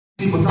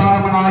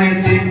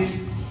முத்தாரமனாலயத்தில்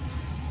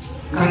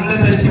கந்த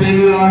சஷ்டி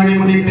வைகுராகினி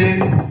முன்னிட்டு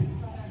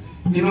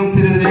இன்னும்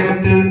சிறிது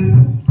நேரத்தில்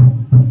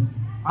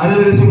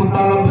அறுவரிசை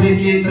முத்தாரம்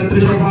புலிக்கு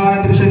சத்ருஷபார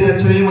திருஷதி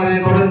அச்சனையும் அதை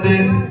தொடர்ந்து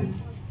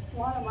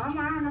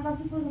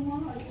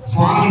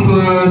சுவாமி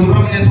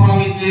சுப்பிரமணிய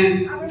சுவாமிக்கு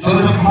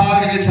சோதரபார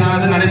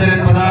நிகழ்ச்சியானது நடைபெற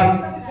இருப்பதால்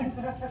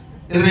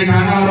இதனை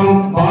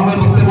காணாரும்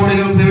பாகர் பக்த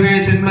கோடிகளும் சிவகை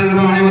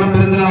சென்மர்களும் அனைவரும்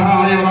பெருந்தலாக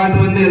ஆலய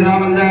வளாகத்தில் வந்து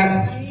எதாமல்ல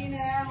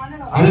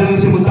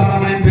அறுவரிசை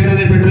முத்தாராமனின்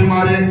பேரதை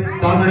பெற்றுமாறு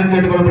தாழ்மையுடன்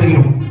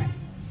கேட்டுக்கொள்ளப்படுகிறோம்.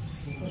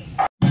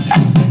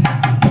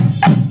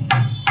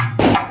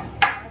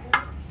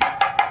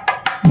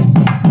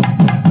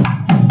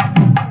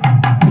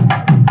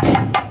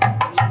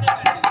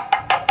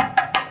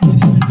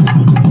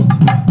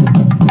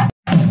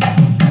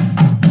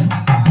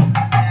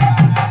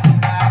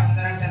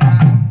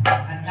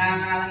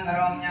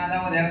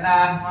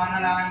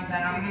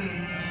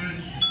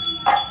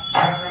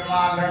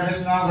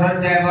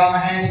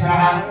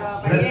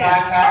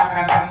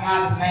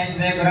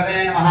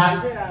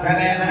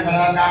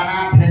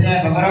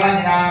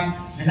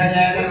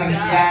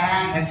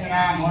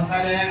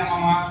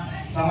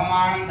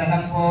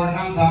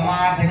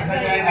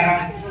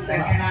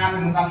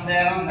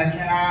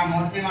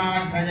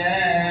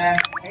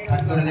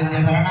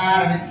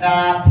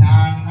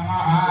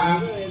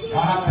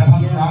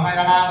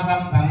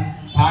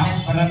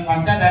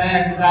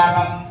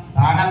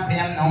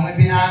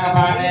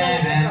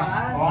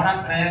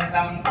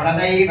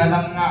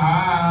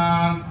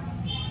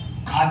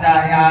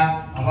 आचार्य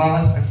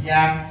अभवस्पृश्य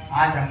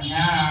आचम्य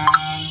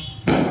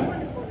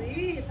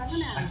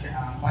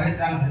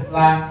पवित्रं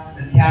धृत्वा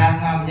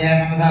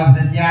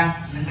सिद्ध्यात्मविजयनमसोपसद्य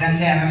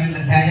मित्रन्ते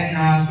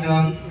अममित्रध्यायन्नास्यो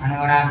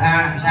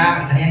अनुराधान्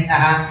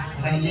विशाखधयन्तः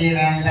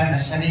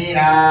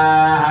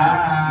सञ्जीवयन्तर्दशवीराः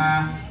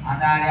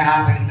आचार्यः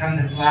पवित्रं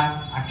धृत्वा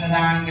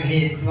अक्षतान्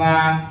गृहीत्वा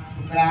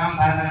शुक्लां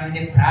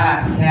भरतनमिति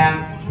प्रार्थ्य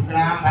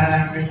शुक्लां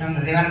भरतनं विष्णुं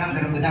हृदिवर्णं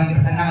दुर्बुधं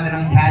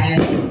प्रसन्नवदनं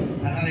ध्यायेत्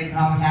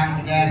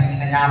सर्वविघ्नोपशान्तये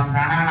समितया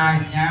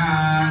प्राणानायज्ञा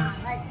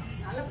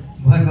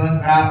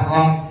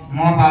भूर्भुवस्वराभवो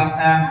मोपात्त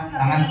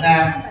समस्त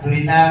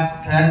दुरित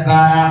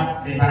क्षयद्वारा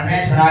श्री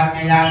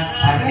परमेश्वराज्ञया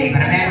पार्वती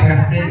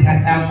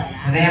परमेश्वरप्रीत्यर्थं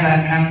तदेव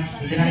लग्नं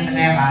सुदिनं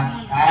तदेव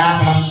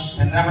ताराबलं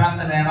चन्द्रबलं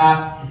तदेव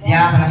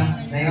विद्याबलं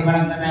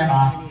दैवबलं तदेव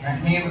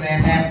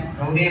लक्ष्मीपदेते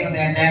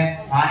गौरीपदेते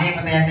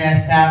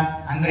वाणीपदेतेश्च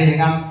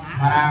अङ्गृहिकं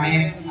स्मरामि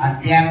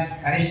अद्य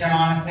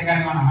करिष्यमाणस्य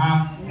कर्मणः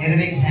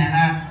निर्विघ्नेन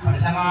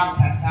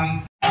परिसमाप्त्यर्थं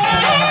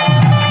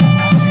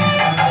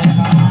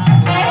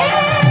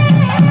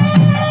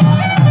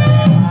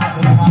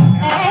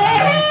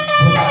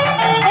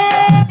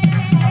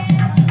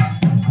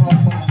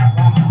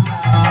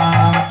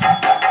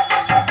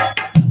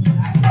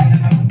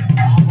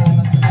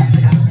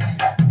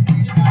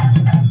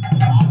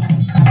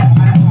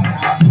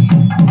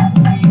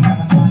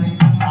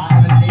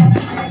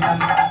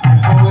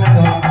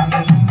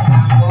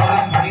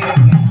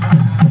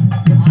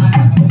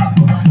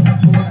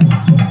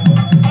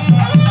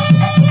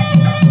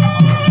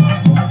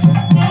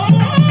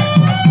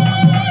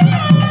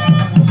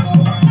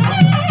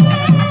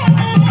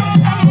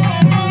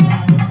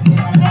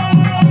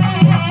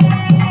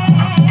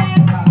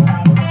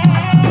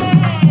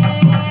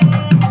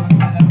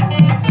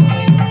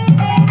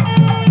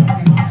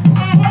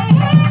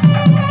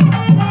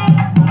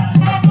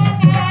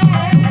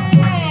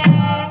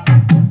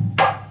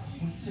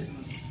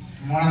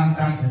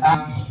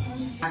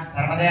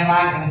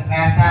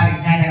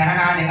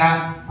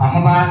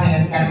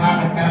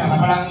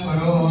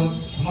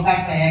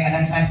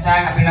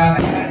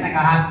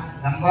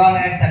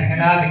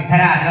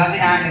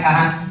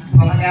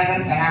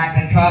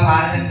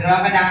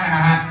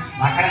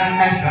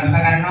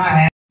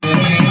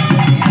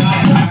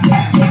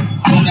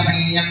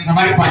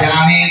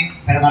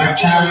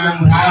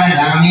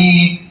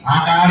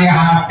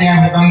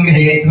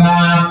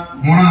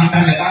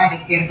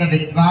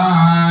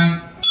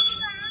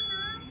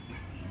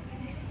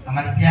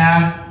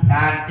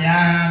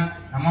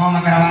नमो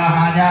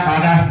मकरवाहाय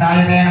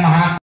पादास्ताय ते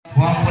नमः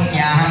ओम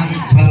पुण्याहं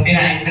स्वस्ति न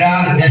इंद्र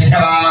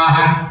दशवाः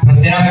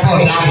स्वस्ति न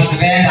पूषा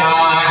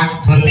विश्वेदाः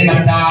स्वस्ति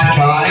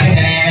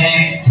नस्ताक्षरिष्ठनेमिने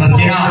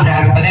स्वस्ति न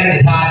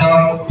बृहस्पतिर्दधातो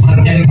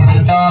स्वस्ति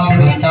भवन्तो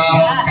प्रभुन्तो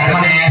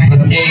कर्मणे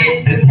स्वस्ति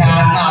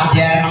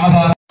वृद्ध्यात्माभ्य नमः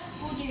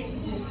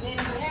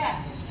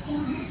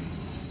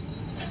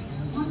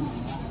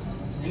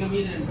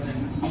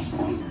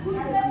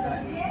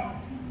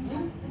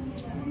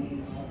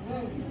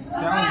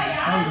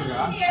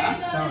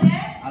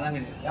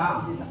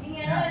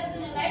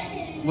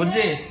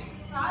गुरुजी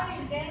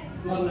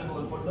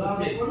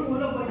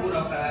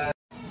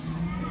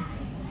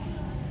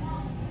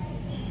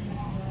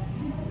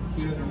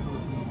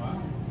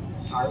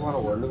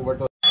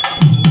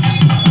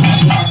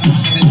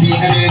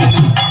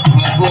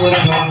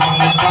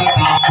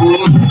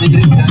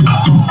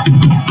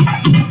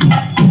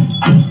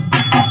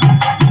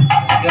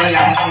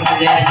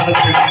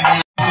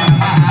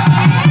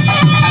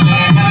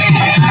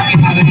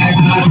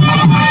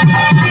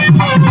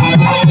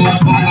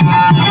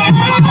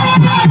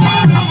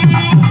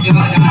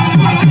Terima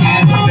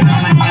kasih.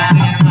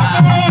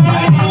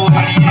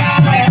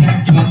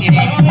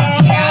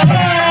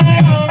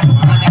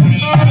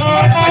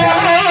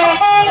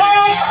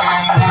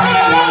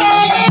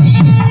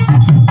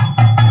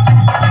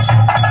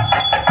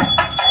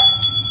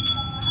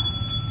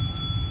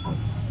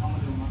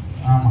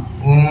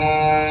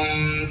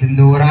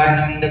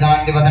 नीलाचलारुणं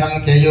दुकान्तिवदनं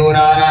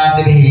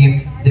केयूरारादिभिः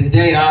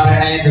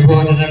दिव्यैराभरणैः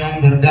विभूषितं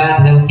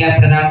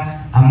दुर्गासौख्यप्रदम्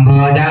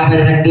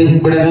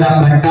अम्बोजापशक्तिविपुलधरं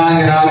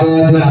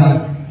भट्टाङ्गरागोज्ज्वलं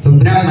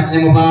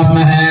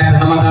सुब्रह्मण्यमुपास्महे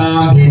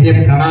प्रणमतां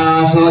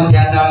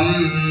भीतिप्रणाशोद्यतम्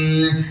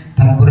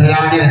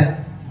तत्पुरुषाणि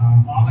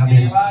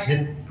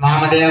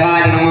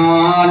वामदेवाय नमो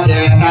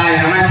ज्येष्ठाय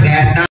नमः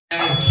श्रेष्ठाय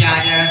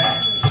मुख्याय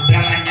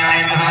सुब्रह्मण्याय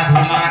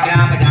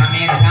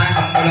महाधूमाग्रामजामे रसा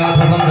सम्बलो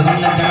ध्रुवं ध्रुवं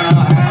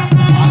नमः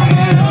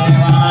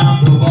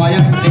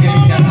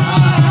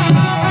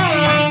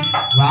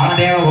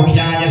वामदेव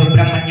मुख्याय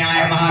सुब्रह्मण्याय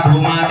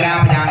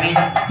महाधूमाग्रामजामे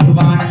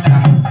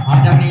धूपानन्तरम्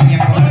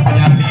आचमनीयं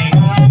पवनप्रजामे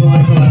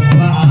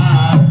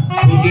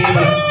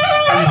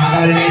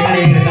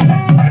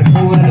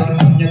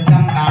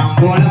कर्पूरदोर्गं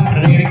ताम्बूलं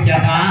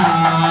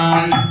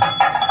प्रदीर्घ्यताम्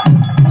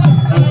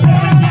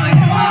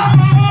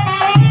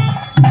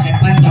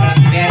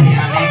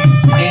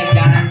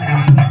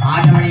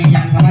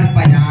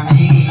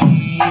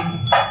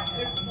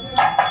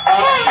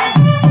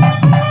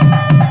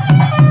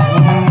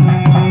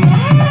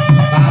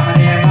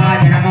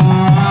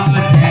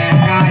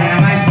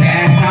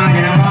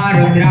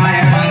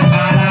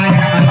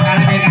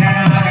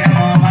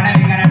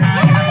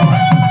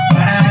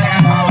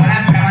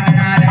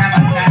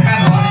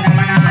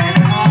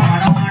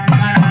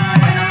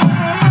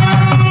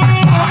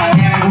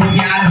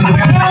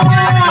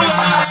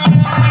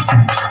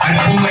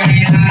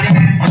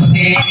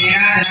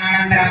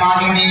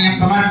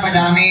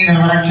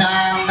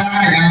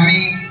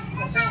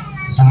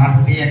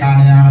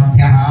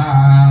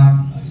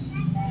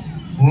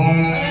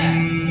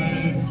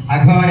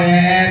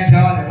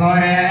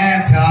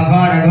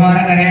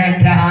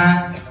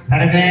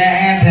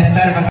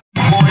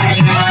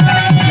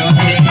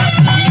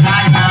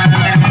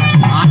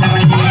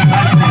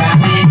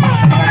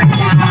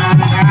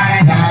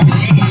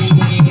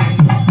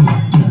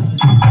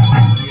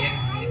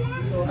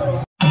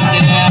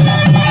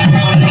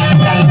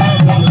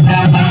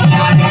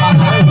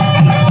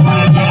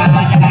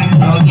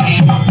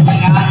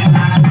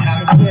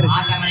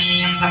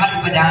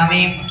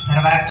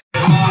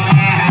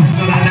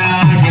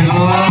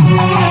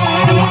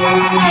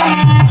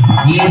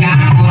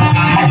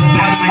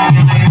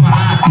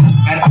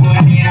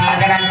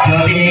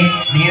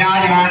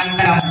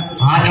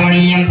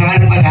आचमनीयं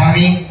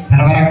समर्पयामि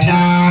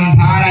सर्वरक्षां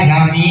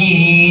धारयामि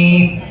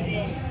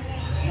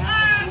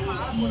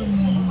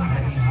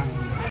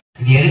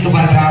இது எதுக்கு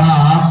பண்றானா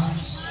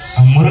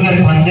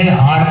முருகருக்கு வந்து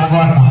 6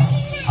 முகம் இருக்கும்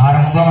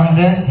 6 முகம்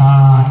வந்து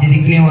நான் 5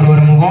 திக்குலயும்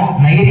ஒரு முகம்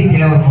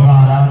நைரித்தியில ஒரு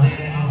முகம் அதாவது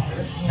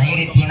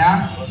நைரித்தினா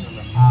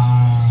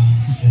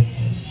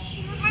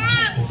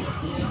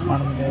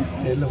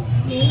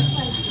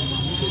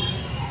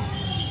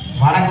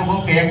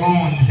வடக்குக்கும்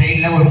கிழக்கும் இந்த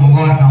சைடுல ஒரு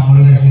முகம் இருக்கும்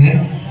முருகருக்கு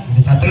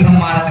இந்த சத்துரு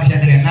சம்ஹார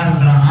விஷயத்துல என்ன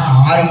சொல்றாங்கன்னா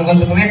 6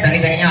 முகத்துக்குமே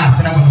தனித்தனியா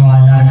அர்ச்சனை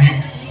பண்ணுவாங்க எல்லாருமே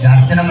இந்த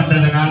அர்ச்சனை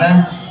பண்றதுனால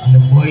அந்த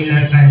கோயில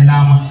இருக்கிற எல்லா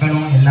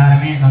மக்களும்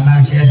எல்லாருமே நல்லா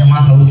விசேஷமா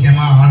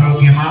சௌக்கியமா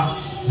ஆரோக்கியமா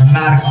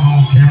நல்லா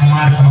இருக்கணும் க்ஷேமமா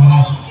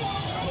இருக்கணும்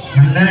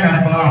நல்லது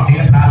நடக்கணும்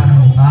அப்படின்னு பிரார்த்தனை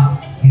பண்ணிருக்கான்.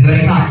 இது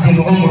வரைக்கும் 5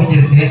 முகம்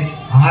முடிஞ்சிருக்கு.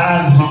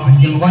 6வது முகம்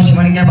 5 முகம்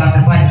சிவனுக்கே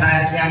பார்த்திருப்பா எல்லா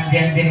இடத்துலயும்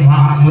 5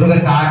 ஆனா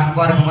முருகருக்கு 6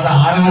 முகம் இருக்கும்போது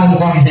 6வது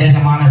முகம்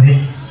விசேஷமானது.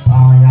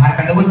 யார்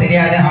கண்டுக்கும்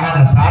தெரியாது. ஆனா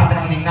அதுல பிரார்த்தனை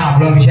பண்ணீங்கன்னா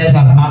அவ்வளவு விசேஷம்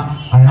இருக்கலாம்.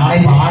 அதனால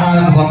இப்ப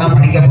 6வது முகம் தான்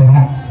படிக்க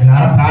போறோம்.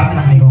 எல்லாரும்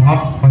பிரார்த்தனை பண்ணிக்கோங்க.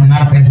 கொஞ்ச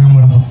நேரம் பேசாம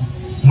இருக்கும்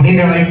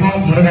முடிகிற வரைக்கும்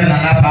முருகன்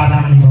நல்லா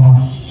பிரார்த்தனை பண்ணிக்கோங்க.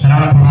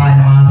 சரவணபவாய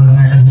நமஹ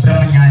சொல்லுங்க,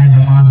 சுப்பிரமணியாய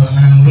நமஹ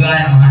சொல்லுங்க, முருகாய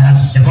நமஹ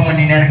ஜபம்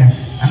பண்ணிட்டே இருக்கும்.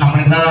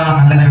 நம்மளுக்கு தான்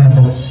நல்லது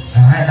நடக்கும்.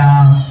 அதனால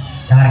எல்லாம்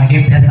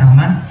யாருக்கிட்டையும் பேசாம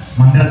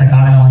மந்திரத்தை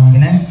காதல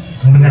வாங்கிக்கின்னு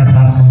முருகன்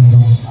பிரார்த்தனை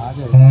பண்ணிக்கோங்க.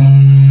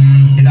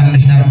 இதம்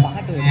விஷ்ணு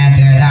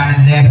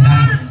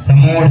ஆனந்தேபதம்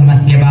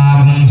சமூఢமஸ்ய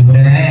பாவம்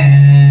சுரே.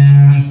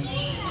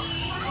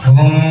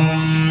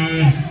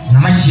 ஓம்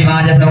நம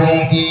சிவாய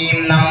சௌம்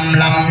ஈம் நம்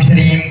லம்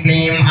ஸ்ரீம்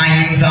க்ளீம்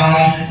ஐம்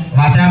சௌம்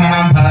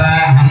வசரணம் பவ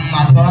ஹம்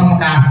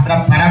அசோமுகாஸ்திர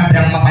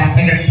பரபிரம்ம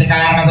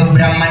பஞ்சகிருத்திகாரண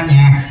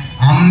சுப்பிரமணிய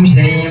அம்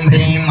ஸ்ரீம்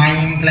ஹ்ரீம்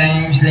ஐம்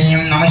க்ளைம்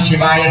ஸ்லீம் நம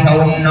சிவாய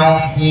சௌம்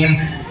நௌம் ஈம்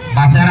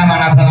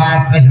வசரணமன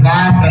பவாஸ்திர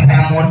சிவாஸ்திர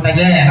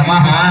மூர்த்தயே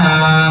நமஹ.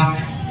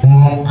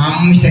 ஓம்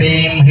அம்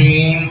ஸ்ரீம்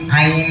ஹ்ரீம்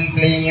ஐம்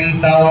க்ளீம்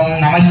சௌம்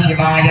நம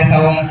சிவாய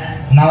சௌம்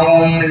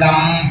நௌம்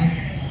லம்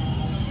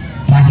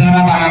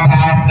வசரணமன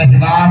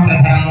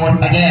சிவாஸ்திர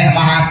மூர்த்தயே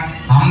நமஹ.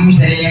 அம்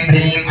ஸ்ரீம்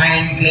ஹ்ரீம்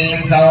ஐம்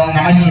க்ளீம் சௌம்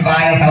நம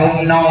சிவாய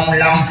சௌம் நௌம்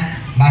லம்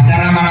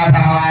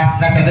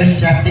வசரணமனபாஸ்திர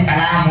சதுஷ்சக்தி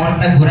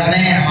கலாமூர்த்த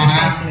குரவே நமஹ.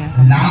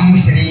 லம்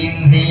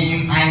ஸ்ரீம்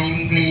ஹ்ரீம்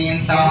ஐம் க்ளீம்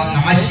சௌம்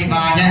நம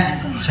சிவாய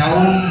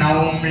சௌம்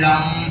நௌம்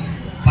லம்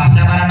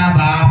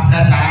வசவரணபாஸ்திர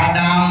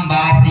சாரதாம்பா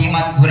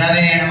ஸ்ரீமத்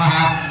குரவே நமஹ.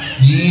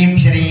 ஈம்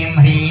ஸ்ரீம்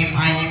ஹ்ரீம்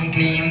ஐம்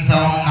க்ளீம்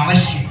சௌம்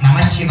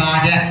நம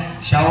சிவாய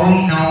சௌம்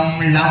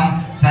நௌம் லம்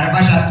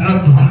சர்வசத்ரு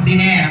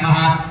துவம்சினே நமஹ.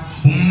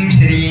 ஓம்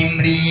ஸ்ரீம்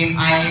ஹ்ரீம்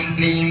ஐம்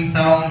க்ளீம்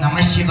சௌம் நம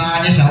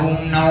சிவாய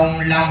சௌம் நௌம்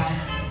லம்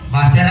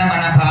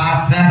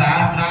வசரவணபாஸ்திர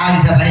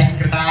சாஸ்திராயுத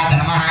பரிஷ்கிருதாய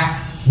நமஹ.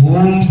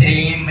 ஓம்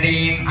ஸ்ரீம்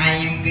ஹ்ரீம்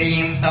ஐம்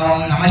க்ளீம்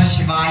சௌம் நம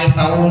சிவாய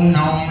சௌம்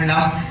நௌம்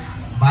லம்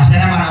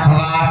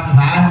வசரவணபாஸ்திர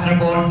சாஸ்திர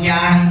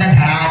கோட்யானந்த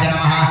தராய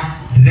நமஹ.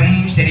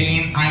 ரிம்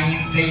ஸ்ரீம் ஐம்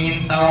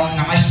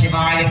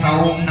शिवाय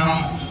सौं नम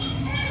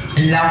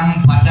लं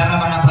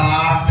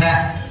पशरवनभास्त्र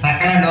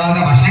सकल लोक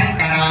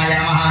वशंकराय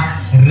नमः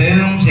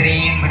ह्रीं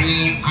श्रीं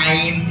ह्रीं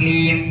ऐं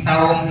क्लीं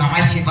सौं नमः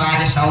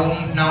शिवाय सौं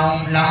नौं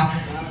लं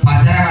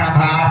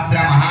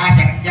पशरवनभास्त्र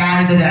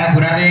महाशक्त्यायुधर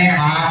गुरवे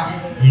नमः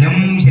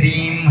लुं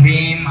श्रीं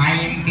ह्रीं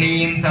ऐं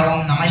क्लीं सौं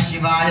नमः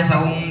शिवाय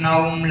सौं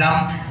नौं लं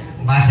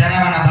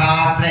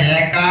पशरवनभास्त्र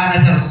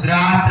एकादश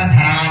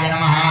रुद्रास्त्रधराय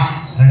नमः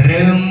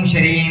ह्रीं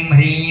श्रीं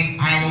ह्रीं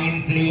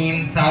ऐं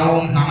क्लीं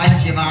सौं नमः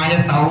शिवाय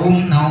सौं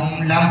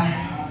नौं लं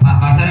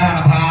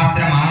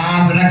पशरवनभास्त्र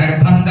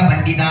महासुरगर्भंग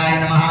पंडिताय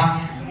नमः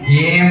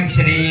ऐं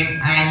श्रीं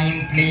ऐं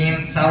क्लीं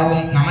सौं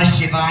नमः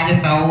शिवाय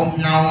सौं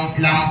नौं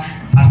लं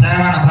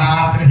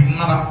पशरवनभास्त्र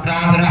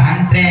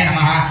सिंहवक्त्रासुरहन्त्रे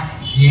नमः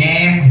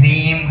ऐं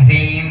ह्रीं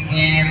ह्रीं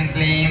ऐं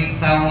क्लीं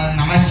सौं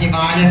नमः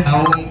शिवाय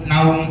सौं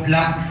नौं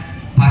लं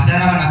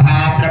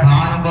पशरवनभास्त्र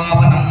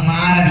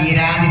भानुगोपसंहार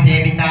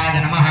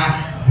वीरादिदेविताय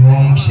नमः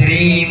ओं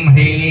श्रीं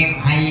ह्रीं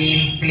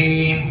ऐं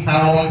क्लीं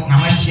सौं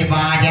नमः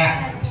शिवाय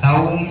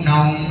सौं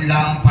नौं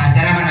लं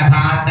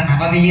पशरवनभास्त्र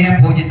नववीर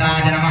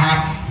पूजिताय नमः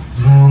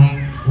ओं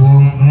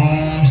ओं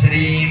ओं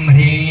श्रीं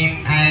ह्रीं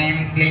ऐं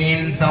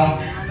क्लीं सौं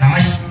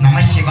नमः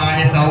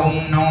शिवाय सौं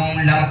नौं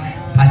लं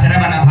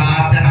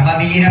पशरवनभास्त्र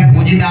नववीर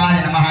पूजिताय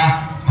नमः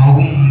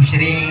ओं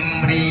श्रीं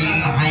ह्रीं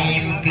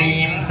ऐं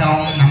क्लीं सौं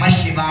नमः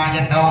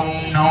शिवाय सौं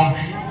नौं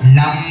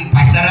लं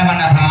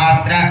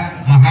पशरवनभास्त्र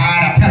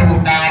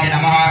महारथरूटाय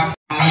नमः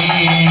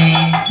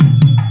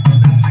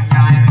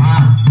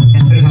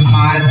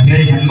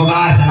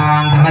जन्मवासनां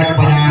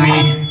समर्पयामि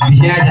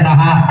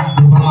विशेषतः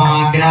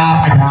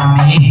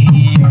धूपमाग्रापयामि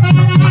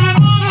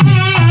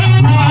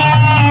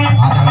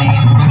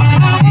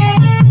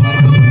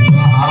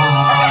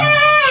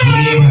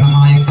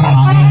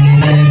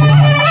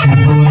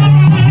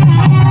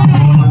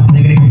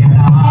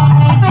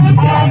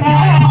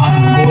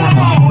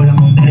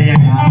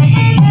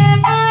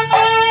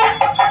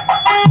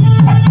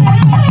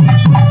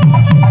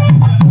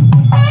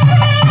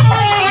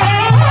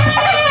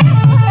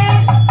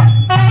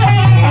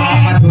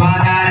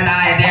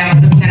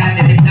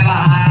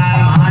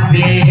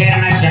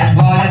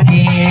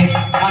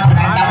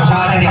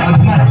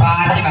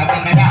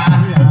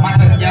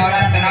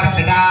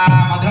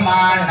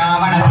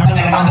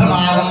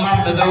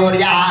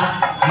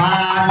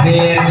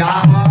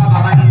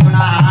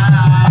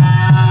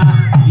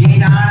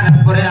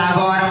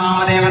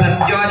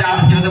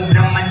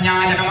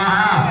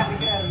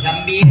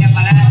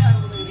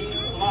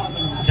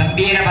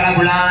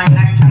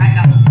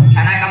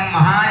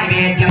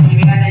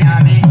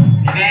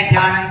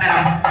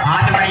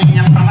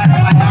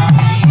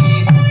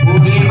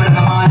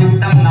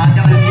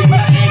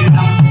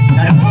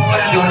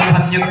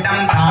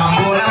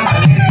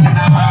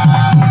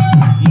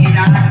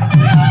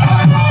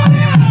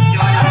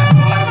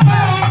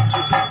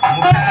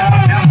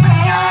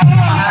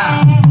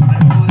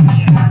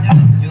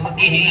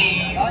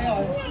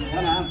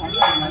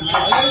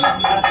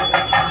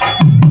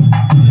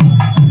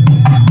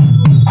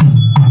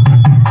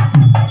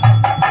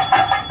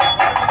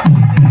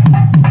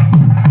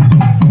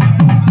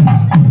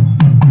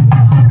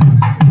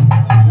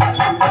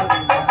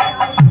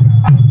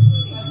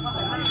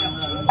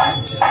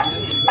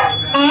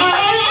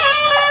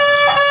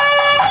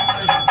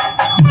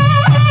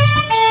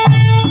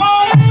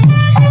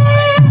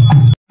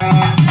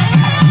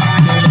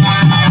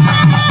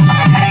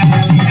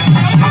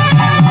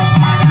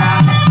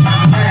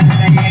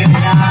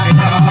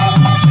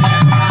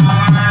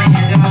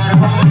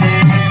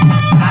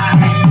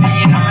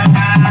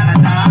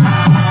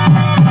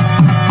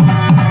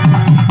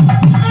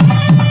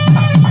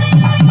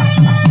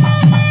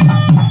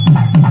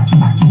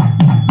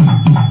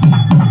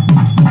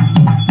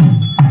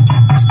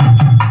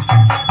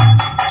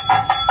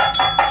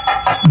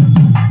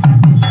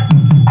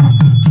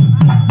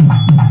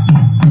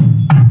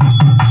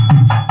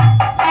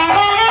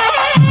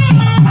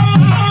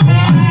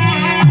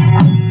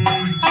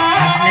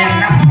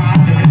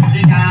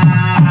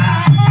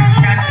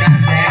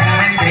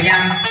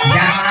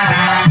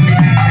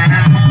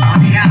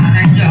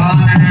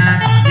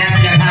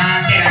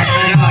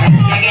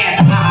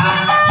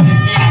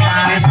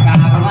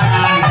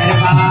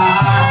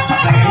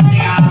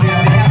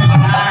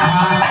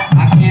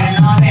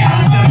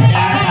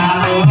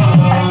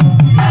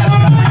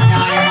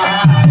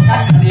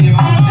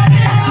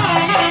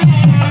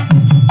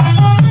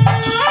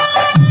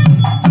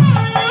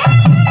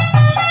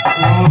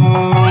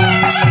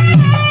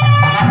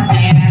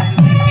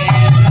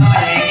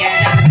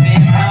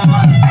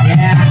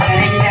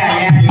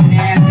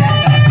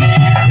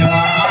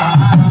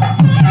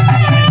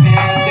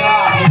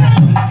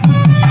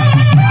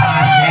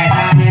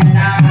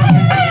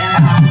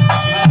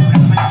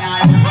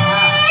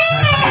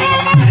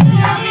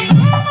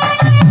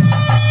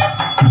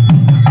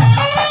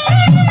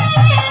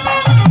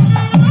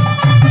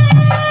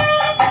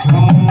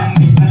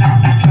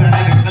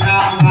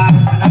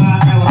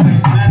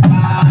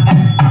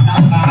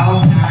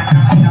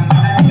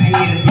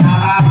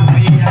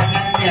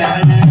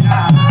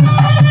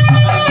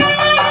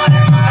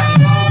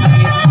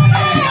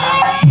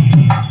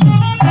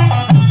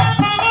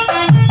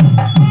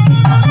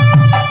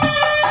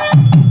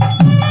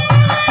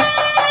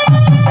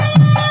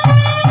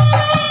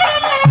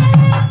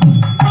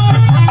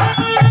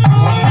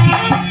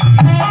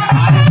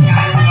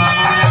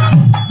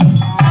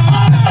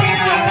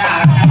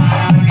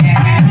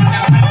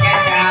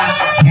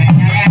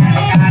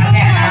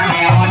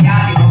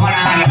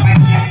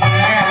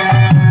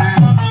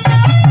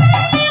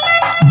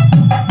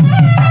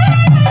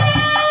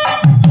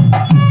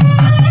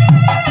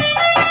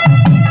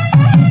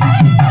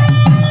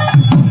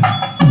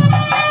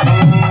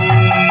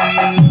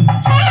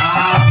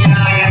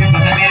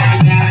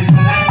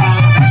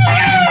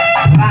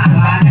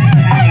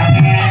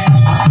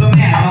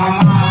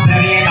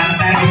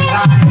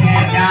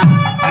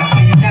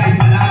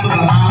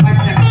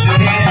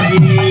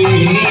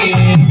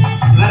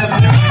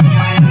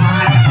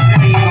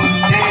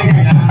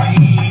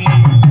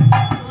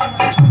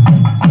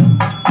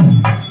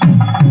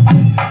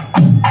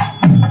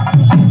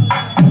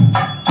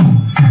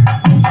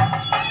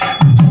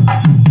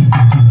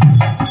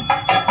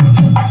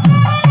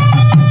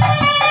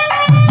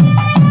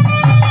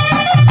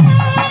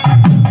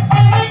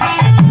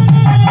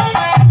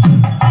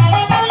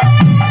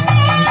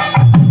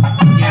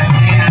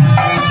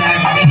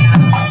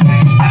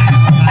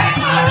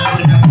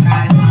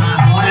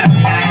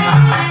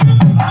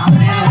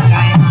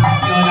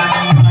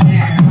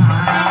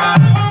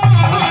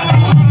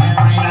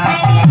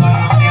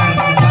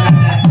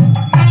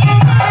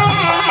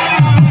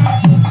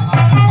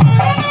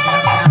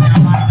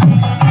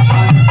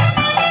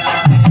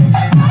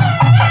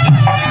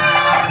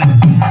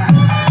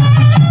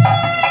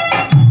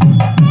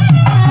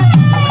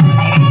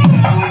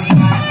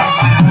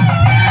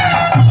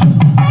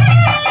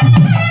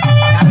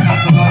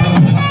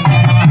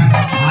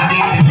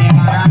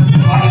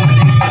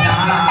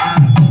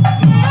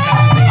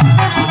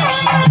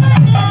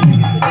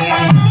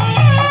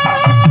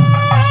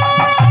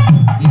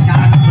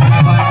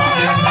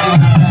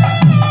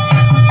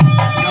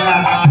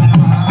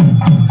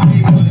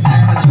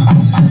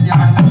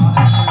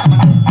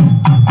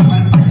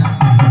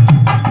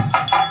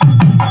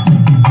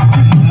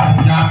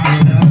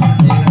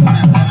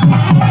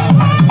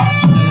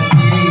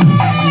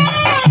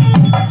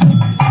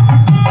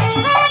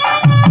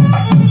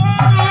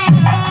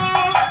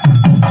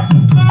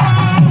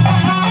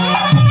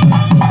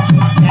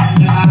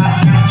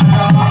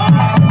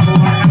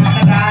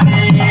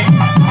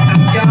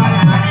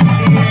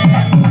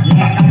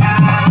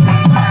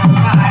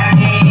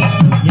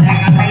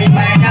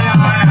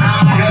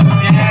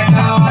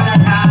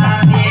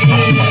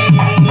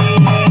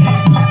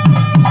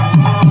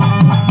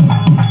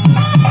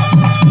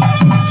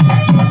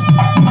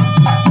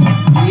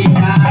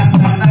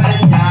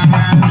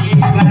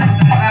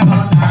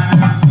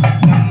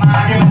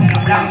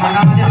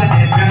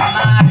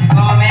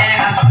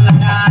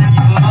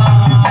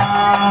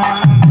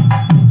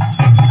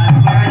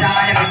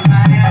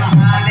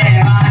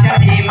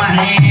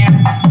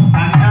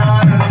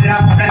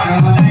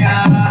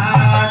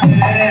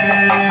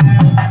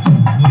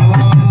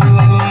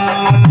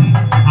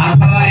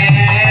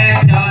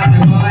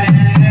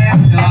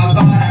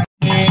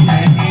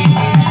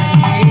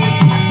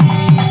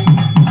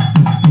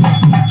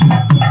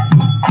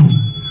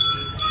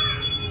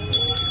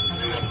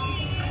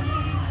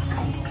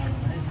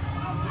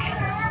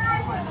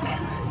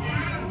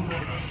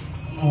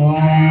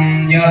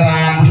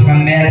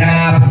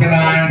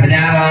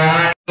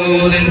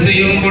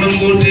செய்யும்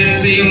கொடுங்கூற்றில்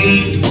செய்யும்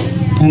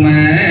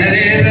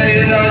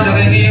குமரேசரிதா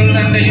சதங்கியும்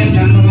தந்தையும்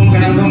சண்முகம்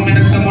கடம்பும்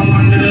இணக்கம்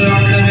ஒன்று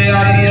ஆண்டிடவே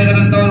ஆகிய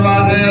திறந்தோர்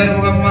வாழ்க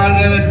முகம்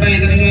வாழ்க வெப்பை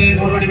இதனை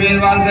ஒருபடி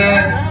மேல் வாழ்க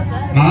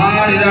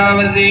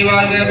மாரிராவதி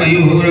வாழ்க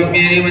மயூரம்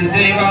மேரி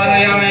மஞ்சை வாழ்க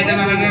யானை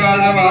தனக்கு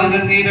வாழ்க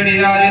வாழ்க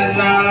சீரடியார்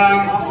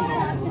எல்லாம்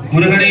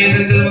முருகனை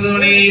சென்று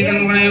முதுவனை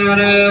சண்முகனை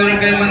வர ஒரு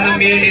கை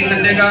மந்தம்பியை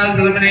நந்தைகா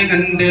சிறுவனை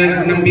கண்டு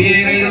நம்பியே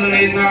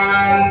கைதொழுவேன்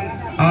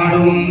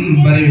ஆடும்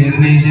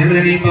பரிவேரனை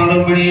சேவரனை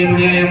பாடும் பணியை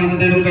முடியை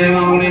மந்தத்திடும்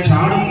கைமாவுனை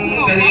சாடும்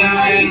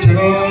கதியானை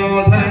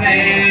சகோதரனே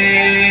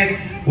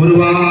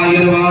உருவாய்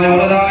உருவாய்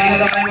உலதாய்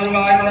இலதாய்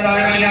உருவாய்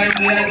உலதாய் மணியாய்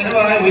முடியாய்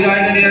கருவாய்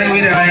உயிராய் கதியாய்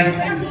உயிராய்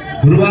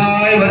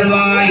உருவாய்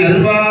வருவாய்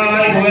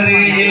அருவாய்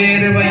புகழே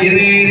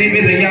ஏறுவயிரேறி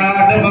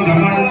விதையாடு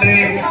மகமன்று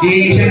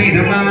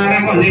ஈசனிடமான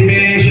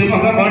மொழிபேசு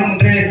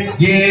மகமன்று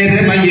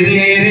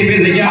ஏறுமயிரேறி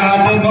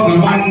விதையாடு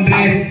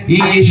மகமன்று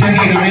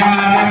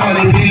ஈசனிடமான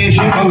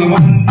மொழிபேசு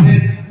மகமன்று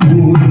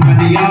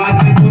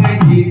ஊர்மணியாது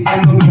புரட்சித்த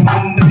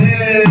முகமன்று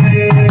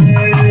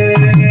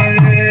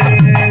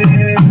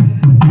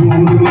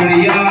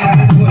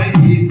ஊர்மணியாது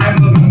புரட்சித்த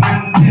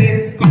முகமன்று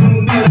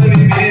குண்டொரு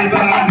வேல்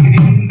வாங்கி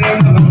நின்ற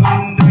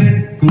முகமன்று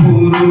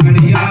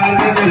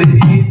ஊர்மணியாது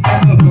புரட்சித்த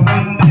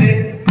முகமன்று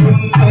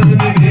குண்டொரு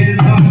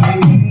வேல்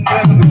வாங்கி நின்ற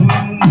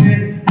முகமன்று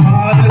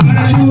ஆறுகட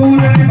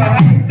சூரனை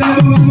வதைத்த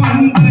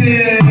முகமன்று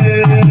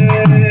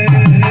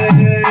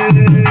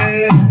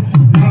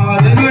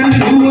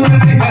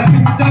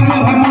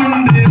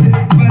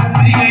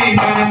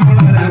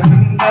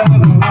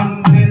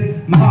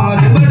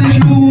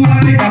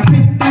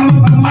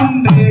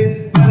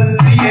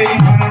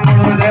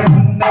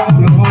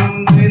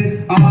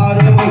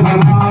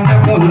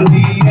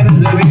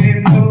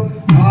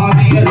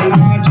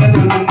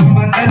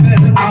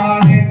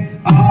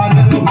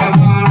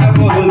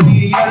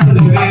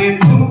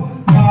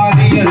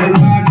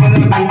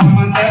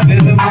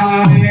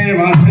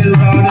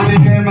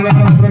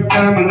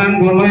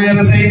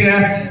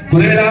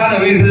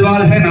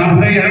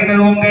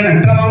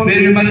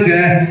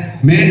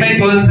மேன்மை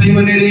பொது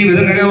செய்வ நிதி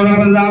விதக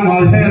உணவெல்லாம்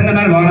வாழ்க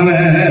எந்தனர்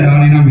வானவர்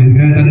ராணினம்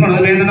இருக்க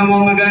தன்மனத வேதனம்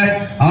ஓங்குக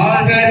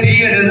ஆக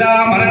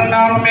தீயதெல்லாம்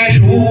மரண்ணாமே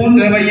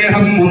சூழ்க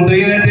வையகம்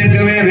முந்தைய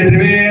தீர்க்கவே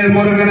வெற்றிவேல்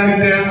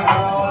முருகனுக்கு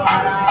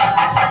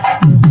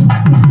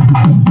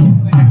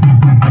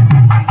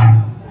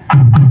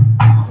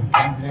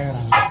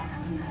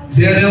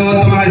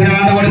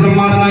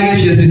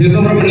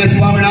சுப்பிரமணிய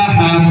சுவாமினா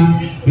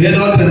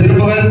வேதோத்த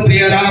திருப்புகழ்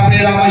பிரியரா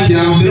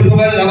பிரியராமஸ்யாம்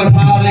திருப்புகழ்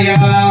அவதாரயா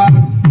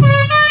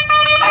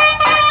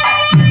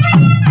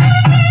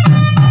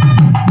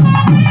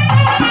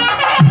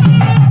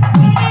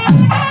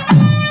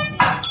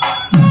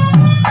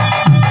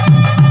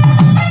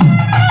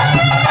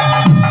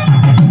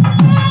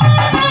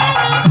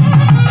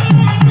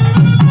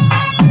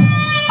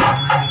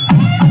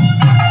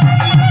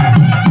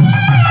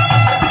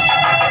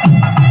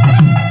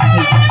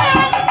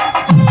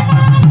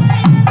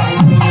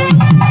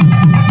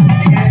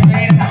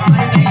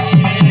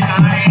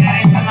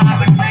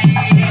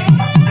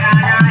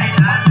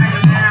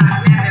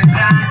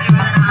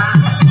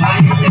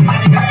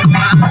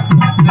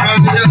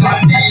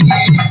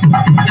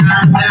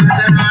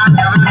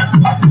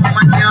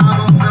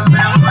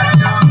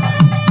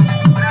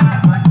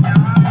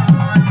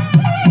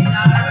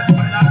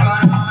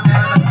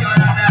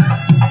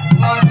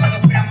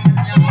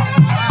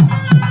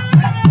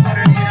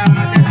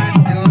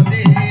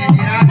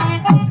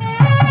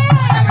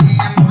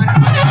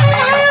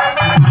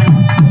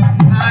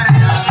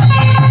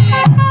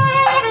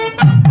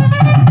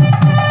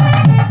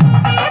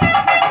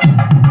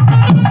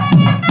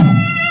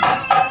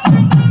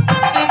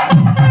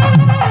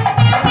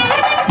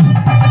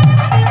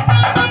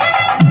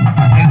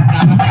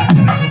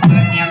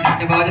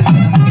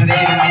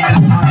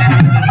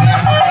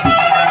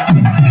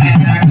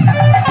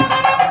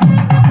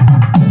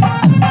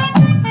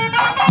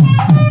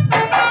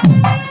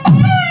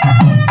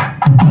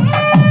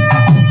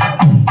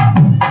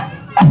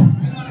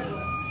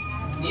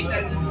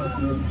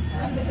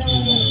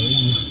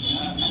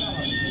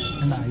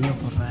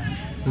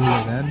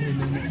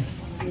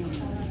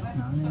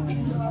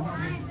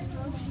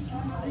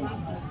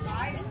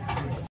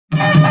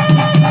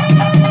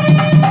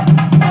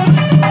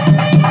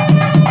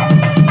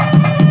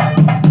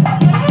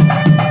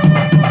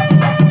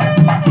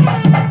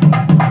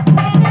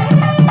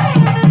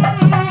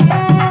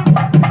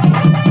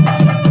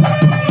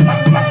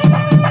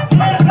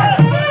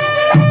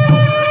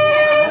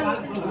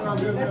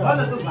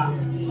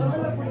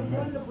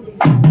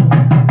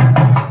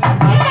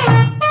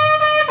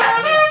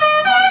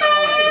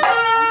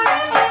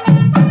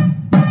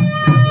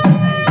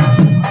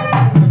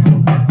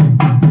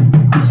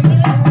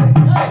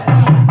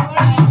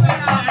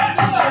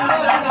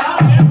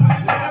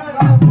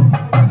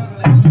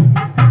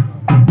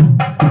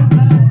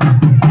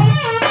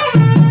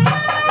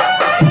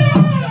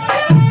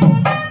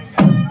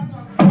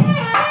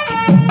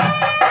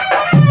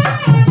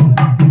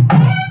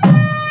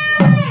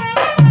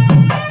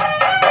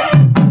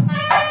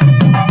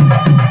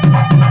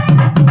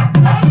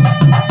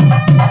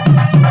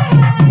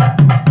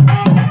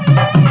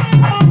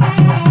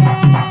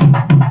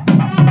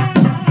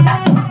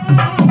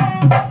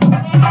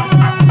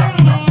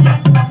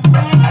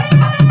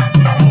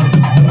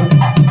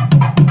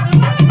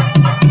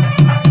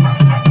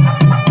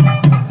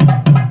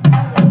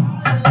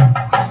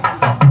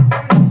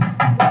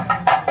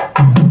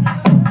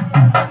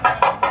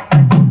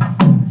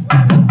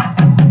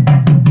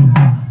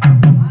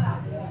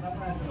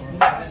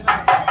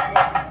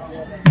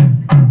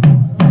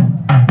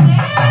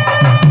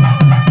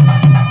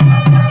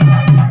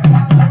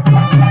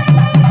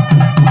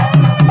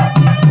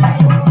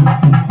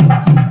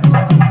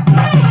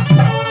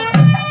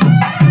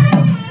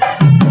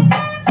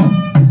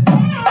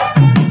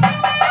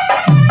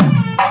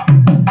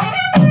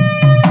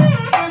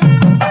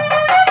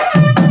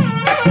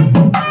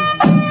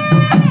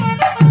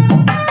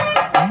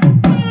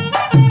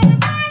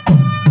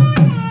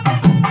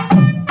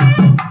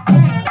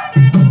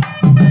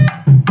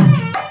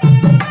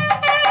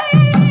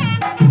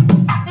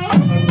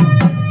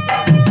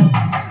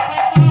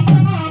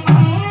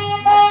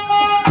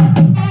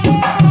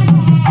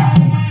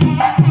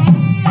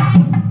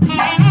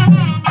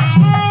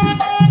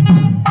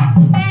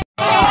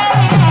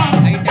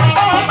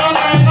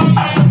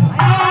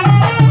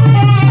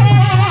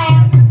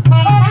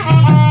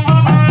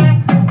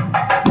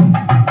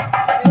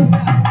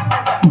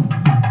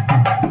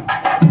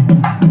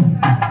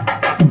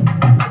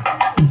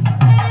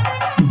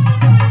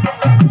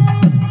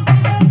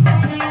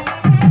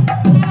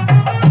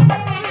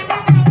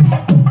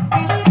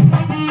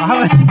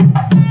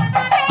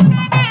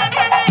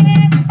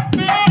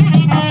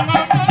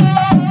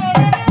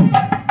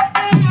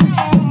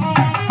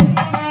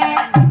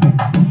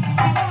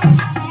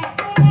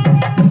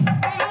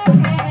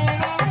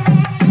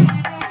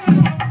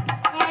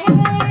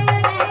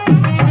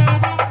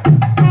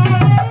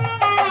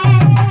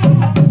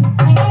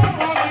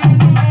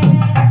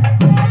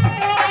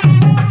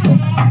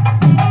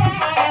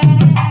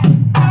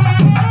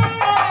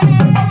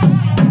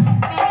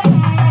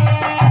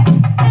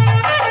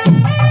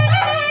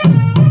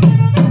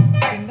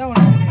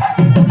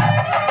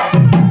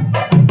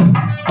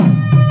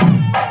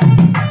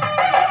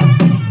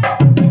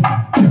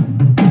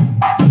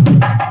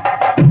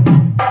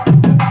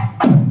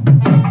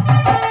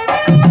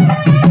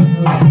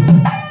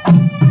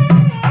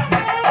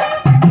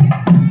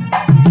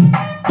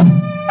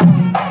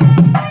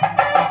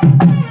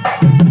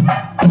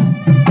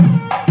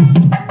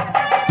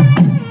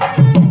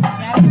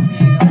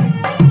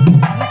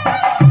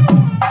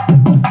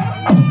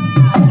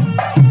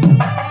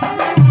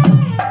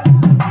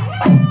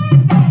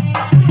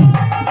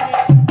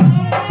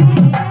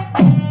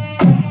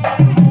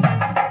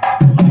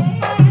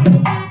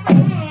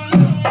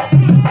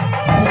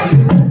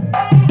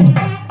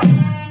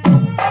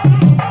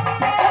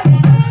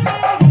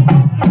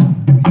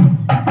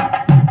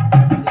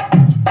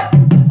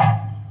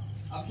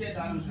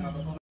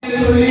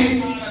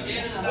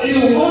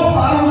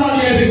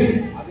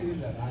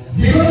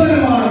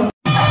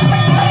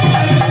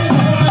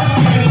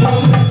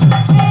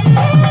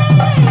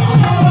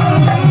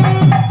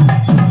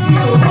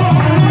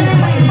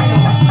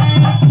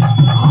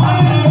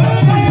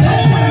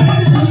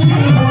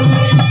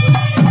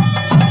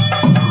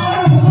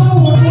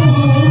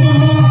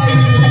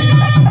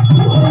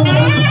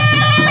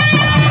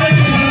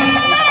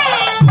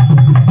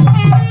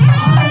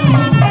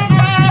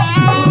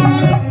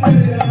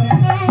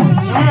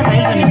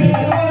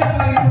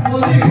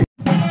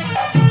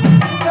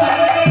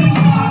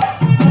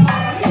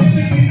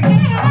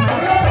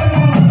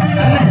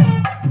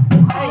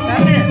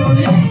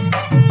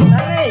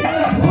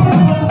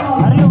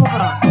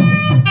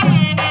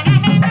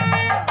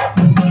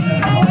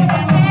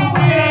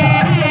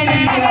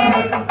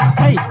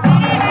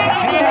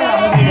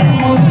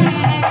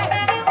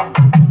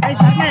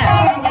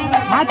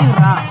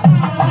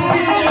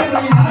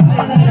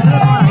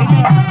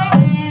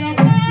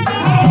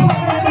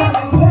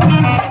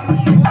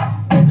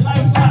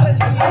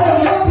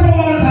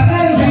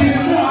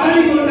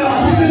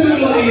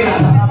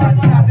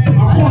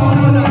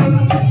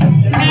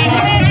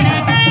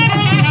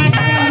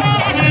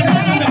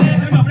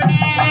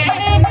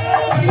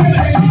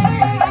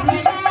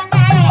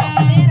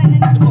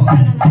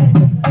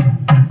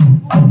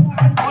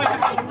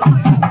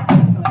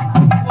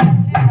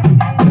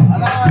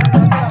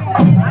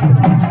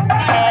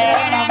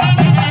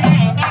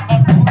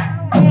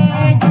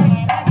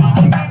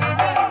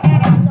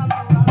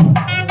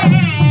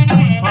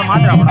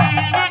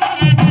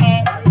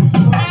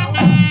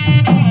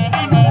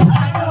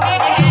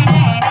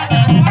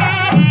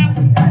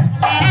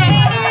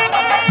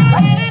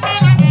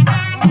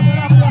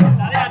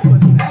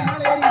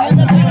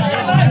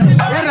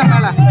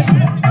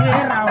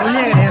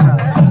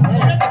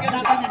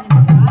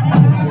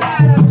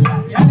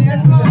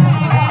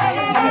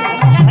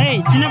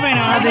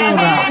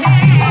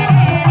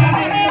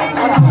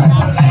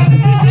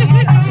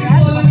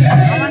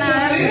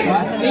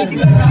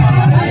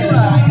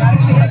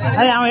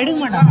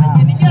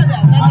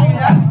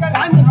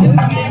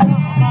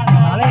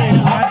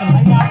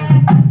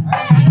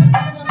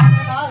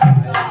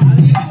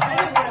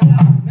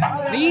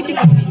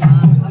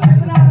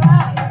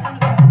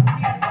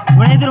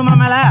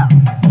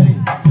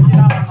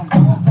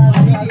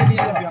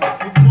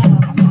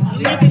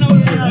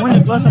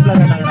close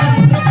up